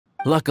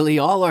Luckily,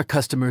 all our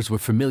customers were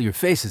familiar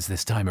faces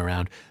this time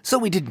around, so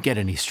we didn't get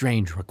any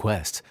strange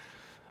requests.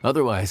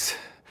 Otherwise,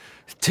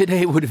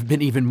 today would have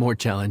been even more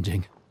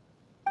challenging.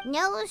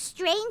 No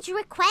strange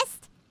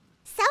request?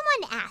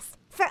 Someone asked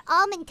for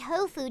almond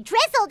tofu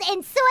drizzled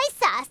in soy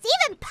sauce.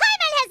 Even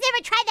Paimon has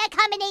never tried that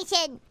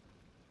combination!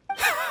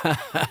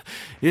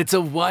 It's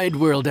a wide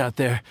world out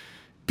there.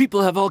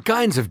 People have all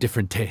kinds of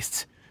different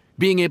tastes.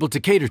 Being able to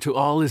cater to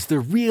all is the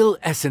real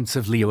essence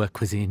of Liyue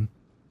cuisine.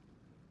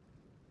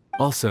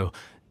 Also,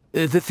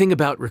 the thing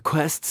about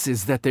requests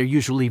is that they're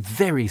usually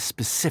very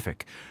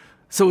specific.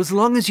 So as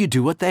long as you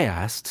do what they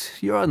asked,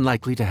 you're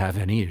unlikely to have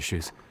any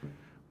issues.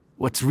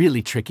 What's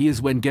really tricky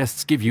is when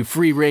guests give you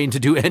free rein to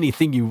do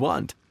anything you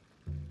want.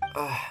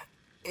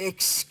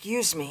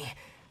 Excuse me.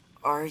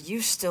 Are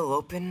you still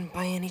open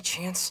by any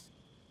chance?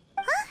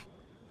 Huh?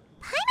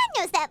 Paimon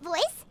knows that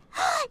voice.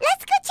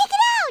 Let's go check it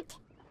out!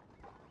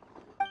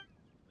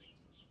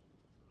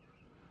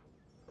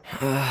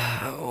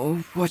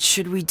 What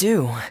should we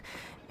do?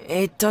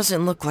 It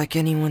doesn't look like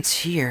anyone's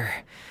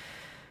here.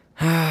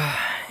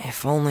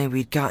 If only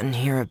we'd gotten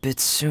here a bit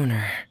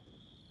sooner.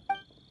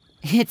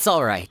 It's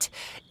all right.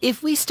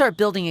 If we start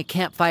building a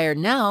campfire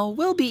now,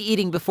 we'll be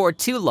eating before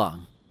too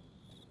long.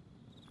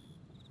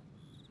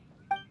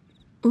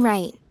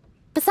 Right.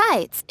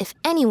 Besides, if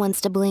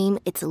anyone's to blame,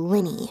 it's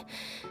Linny.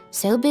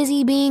 So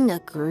busy being a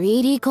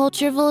greedy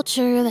culture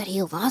vulture that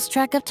he lost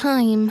track of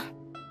time.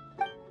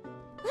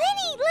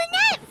 Linny,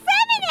 Lynette,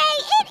 Fremine,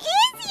 it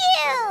is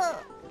you!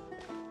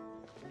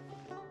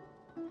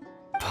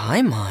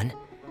 Paimon?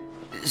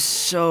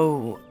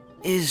 So,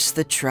 is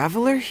the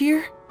Traveler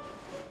here?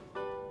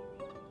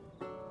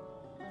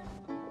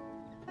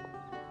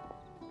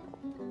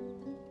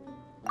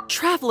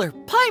 Traveler,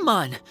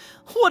 Paimon!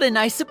 What a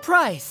nice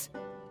surprise!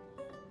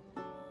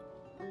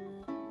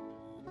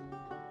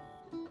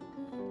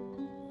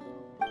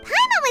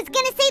 Paimon was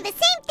gonna say the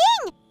same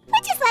thing!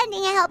 We're just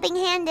lending a helping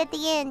hand at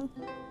the end.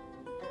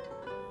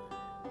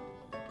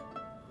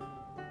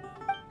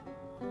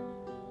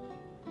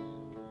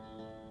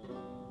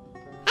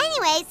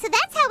 Anyway, so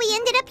that's how we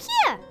ended up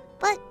here.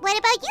 But what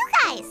about you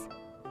guys?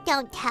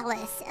 Don't tell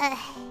us.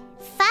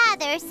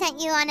 Father sent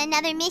you on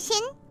another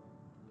mission?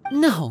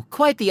 No,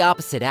 quite the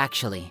opposite,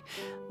 actually.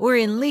 We're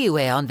in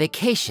Liyue on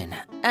vacation,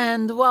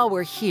 and while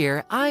we're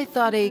here, I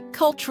thought a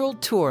cultural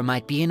tour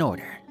might be in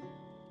order.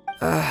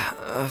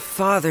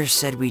 Father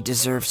said we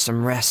deserve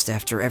some rest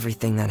after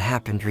everything that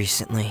happened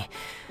recently.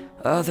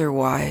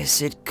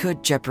 Otherwise, it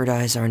could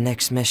jeopardize our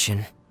next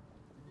mission.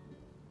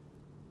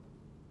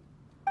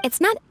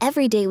 It's not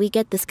every day we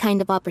get this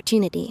kind of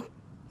opportunity.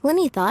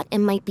 Linny thought it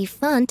might be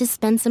fun to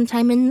spend some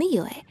time in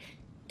Liyue,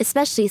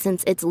 especially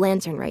since it's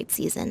Lantern Rite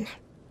season.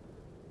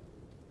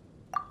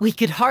 We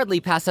could hardly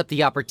pass up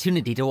the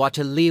opportunity to watch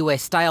a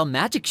Liyue-style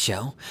magic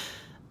show.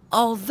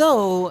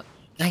 Although,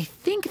 I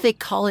think they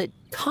call it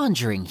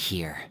conjuring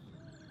here.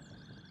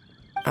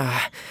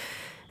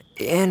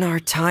 In our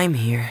time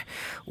here,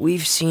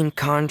 we've seen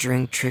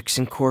conjuring tricks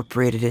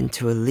incorporated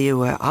into a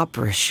Liyue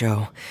opera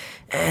show,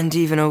 and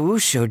even a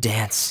wushu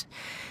dance.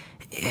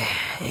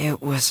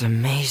 It was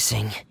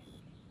amazing.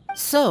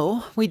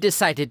 So, we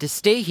decided to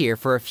stay here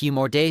for a few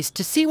more days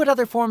to see what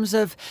other forms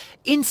of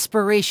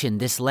inspiration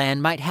this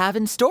land might have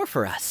in store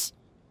for us.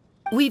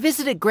 We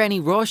visited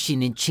Granny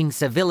Roshin in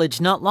Chingsa village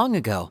not long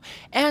ago,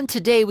 and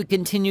today we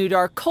continued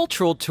our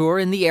cultural tour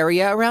in the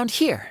area around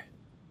here.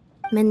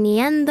 In the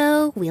end,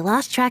 though, we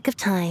lost track of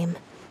time.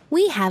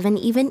 We haven't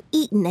even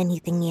eaten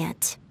anything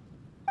yet.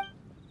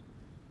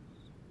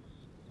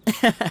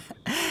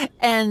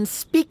 And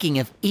speaking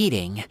of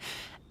eating,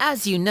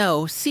 as you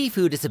know,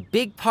 seafood is a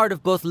big part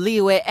of both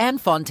Liyue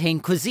and Fontaine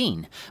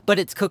cuisine, but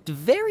it's cooked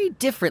very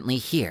differently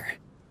here.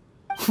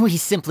 We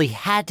simply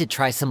had to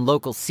try some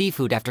local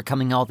seafood after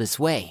coming all this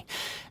way.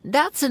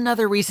 That's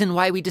another reason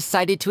why we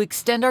decided to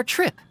extend our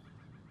trip.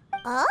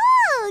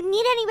 Oh,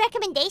 need any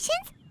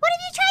recommendations? What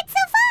have you tried so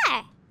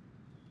far?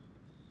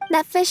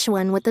 That fish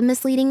one with the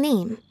misleading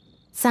name.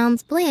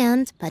 Sounds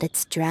bland, but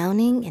it's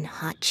drowning in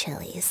hot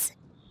chilies.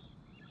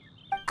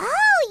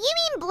 Oh, you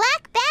mean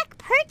blackback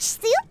perch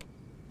soup?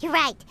 You're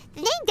right,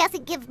 the name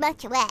doesn't give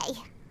much away.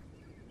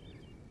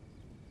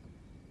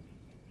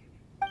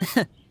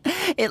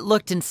 It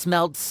looked and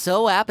smelled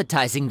so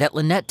appetizing that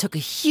Lynette took a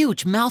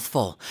huge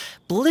mouthful,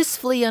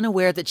 blissfully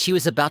unaware that she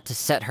was about to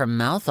set her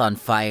mouth on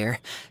fire.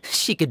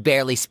 She could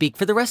barely speak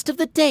for the rest of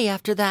the day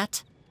after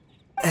that.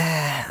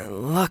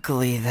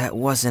 Luckily, that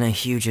wasn't a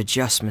huge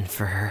adjustment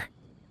for her.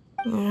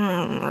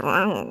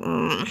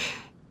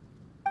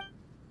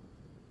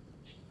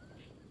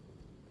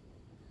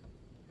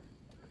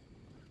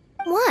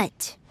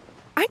 What?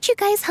 Aren't you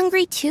guys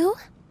hungry too?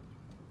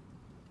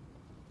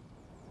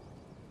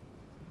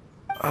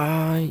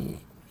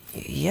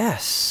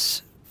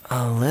 Yes.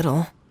 A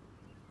little.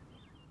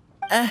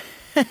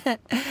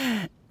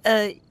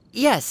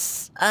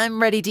 Yes,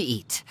 I'm ready to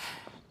eat.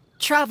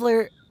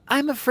 Traveler,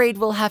 I'm afraid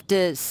we'll have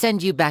to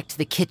send you back to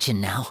the kitchen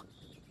now.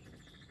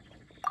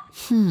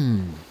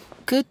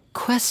 Good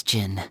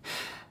question.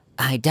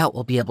 I doubt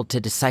we'll be able to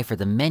decipher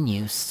the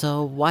menu,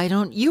 so why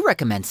don't you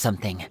recommend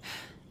something?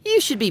 You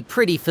should be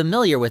pretty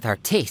familiar with our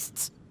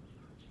tastes.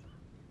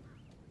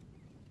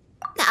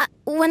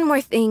 One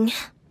more thing.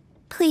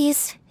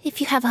 Please, if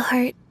you have a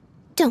heart,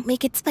 don't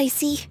make it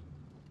spicy.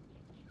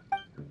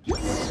 Sorry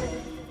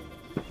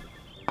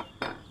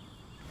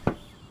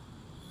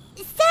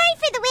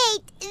for the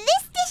wait.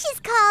 This dish is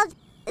called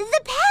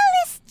the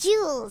Palace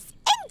Jewels.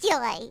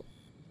 Enjoy!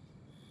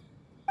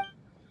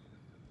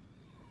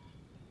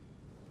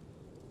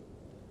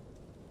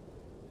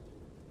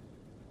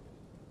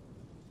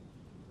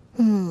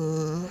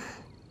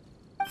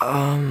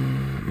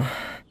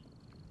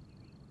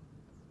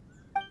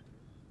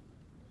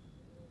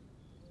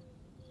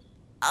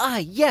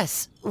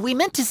 Yes. We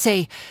meant to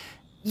say,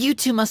 you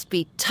two must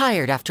be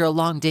tired after a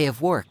long day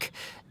of work.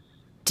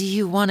 Do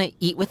you want to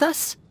eat with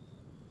us?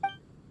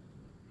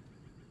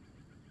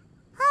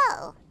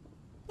 Oh,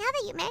 now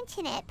that you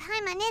mention it,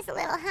 Paimon is a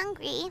little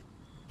hungry.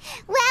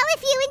 Well,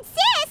 if you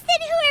insist,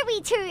 then who are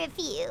we to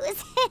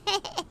refuse?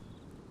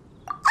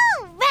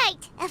 Oh,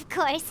 right, of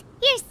course.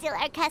 You're still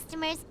our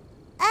customers.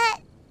 Why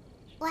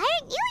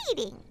aren't you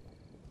eating?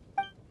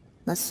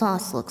 The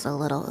sauce looks a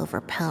little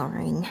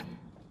overpowering.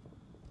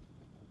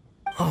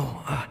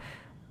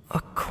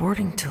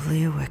 According to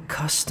Liyue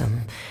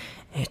custom,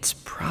 it's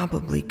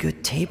probably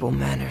good table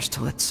manners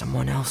to let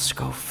someone else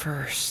go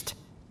first.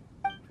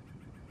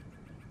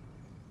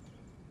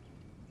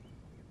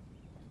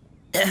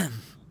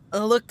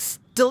 Looks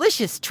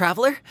delicious,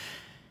 traveler.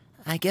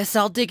 I guess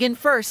I'll dig in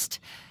first.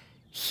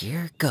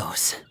 Here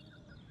goes.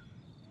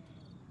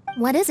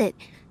 What is it?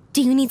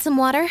 Do you need some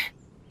water?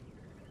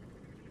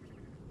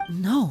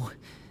 No.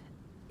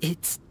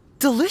 It's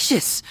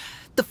delicious.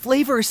 The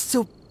flavor is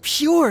so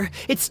pure.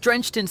 It's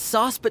drenched in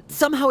sauce, but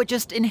somehow it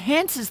just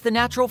enhances the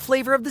natural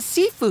flavor of the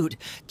seafood.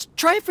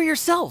 Try it for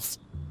yourselves.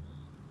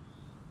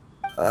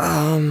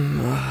 All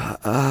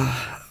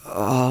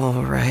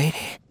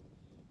right.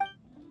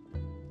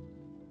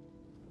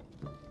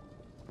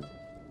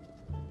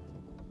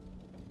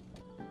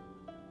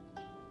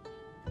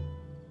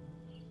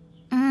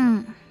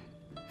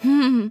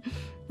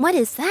 What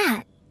is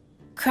that?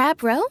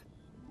 Crab roe?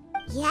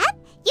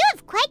 Yep, you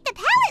have quite the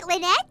palate,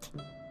 Lynette.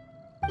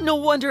 No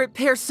wonder it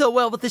pairs so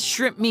well with the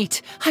shrimp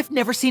meat. I've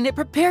never seen it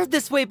prepared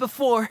this way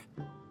before.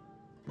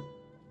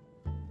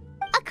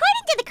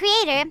 According to the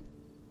creator,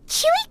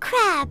 chewy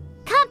crab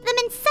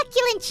complements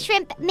succulent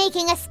shrimp,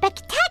 making a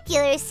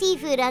spectacular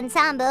seafood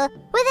ensemble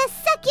with a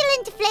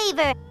succulent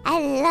flavor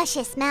and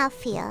luscious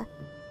mouthfeel.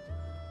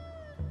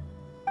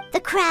 The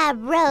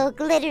crab roe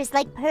glitters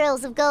like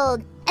pearls of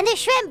gold, and the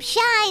shrimp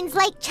shines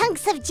like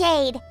chunks of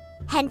jade.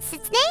 Hence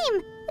its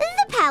name,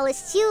 the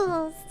Palace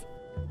Jewels.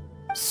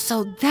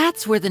 So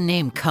that's where the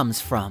name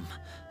comes from.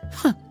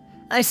 Huh.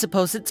 I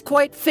suppose it's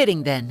quite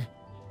fitting then.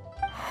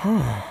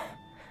 Huh.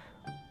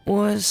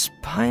 Was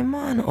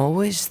Paimon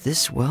always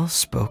this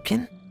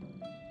well-spoken?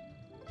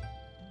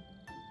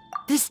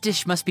 This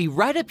dish must be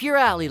right up your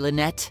alley,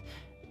 Lynette.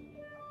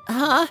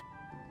 Huh?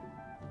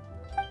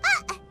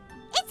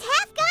 It's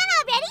half gone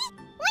already?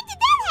 When did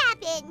that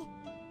happen?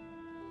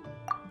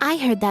 I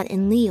heard that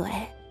in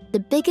Liyue. The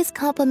biggest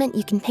compliment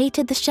you can pay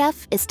to the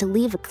chef is to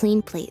leave a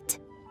clean plate.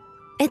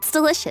 It's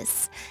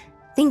delicious.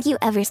 Thank you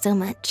ever so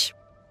much.